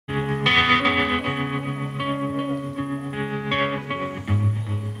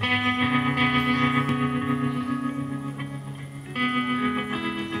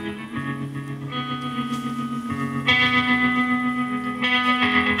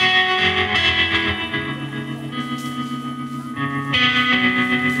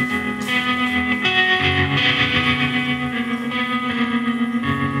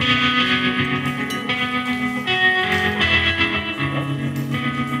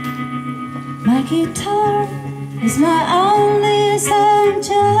My guitar is my only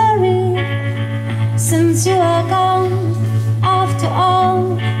sanctuary. Since you are gone, after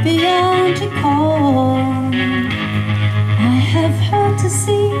all, beyond recall, I have heard to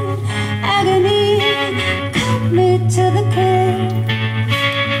see agony cut me to the quick,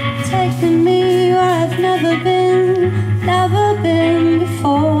 taking me where I've never been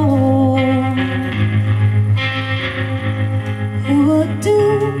before. Who would do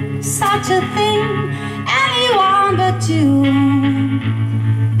such a thing? Anyone but you.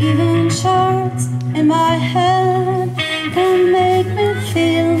 Even shorts in my head can make me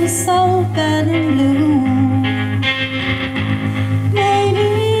feel so bad and blue. Maybe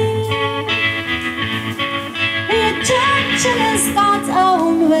rejection is God's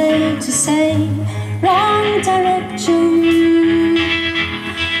own way to say wrong direction.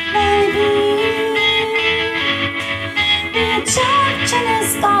 Maybe rejection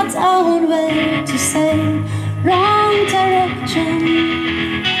is God's own way to say wrong direction.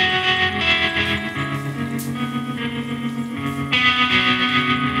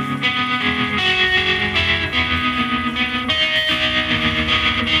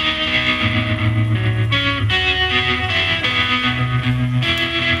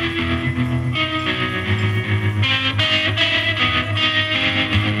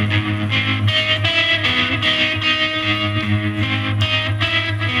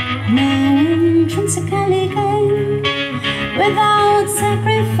 Intrinsically gain without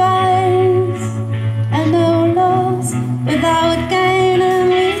sacrifice, and no loss without gain and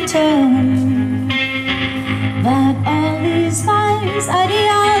return. But all these wise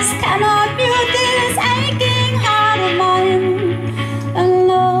ideas cannot mute this aching heart of mine, and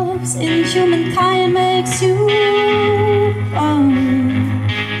love's in humankind makes you wrong.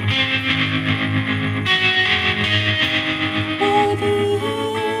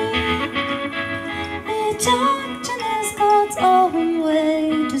 Rejection is God's own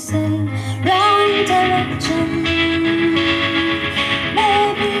way to say wrong direction.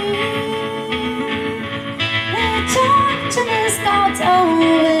 Maybe rejection is God's own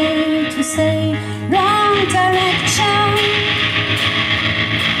way to say wrong direction.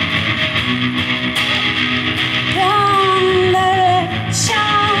 Wrong direction.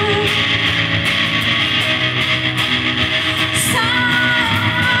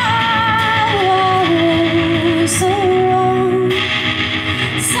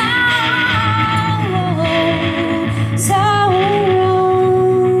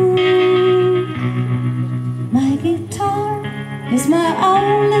 Is my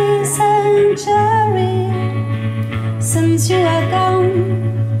only sanctuary. Since you are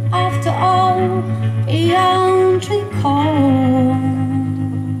gone, after all, beyond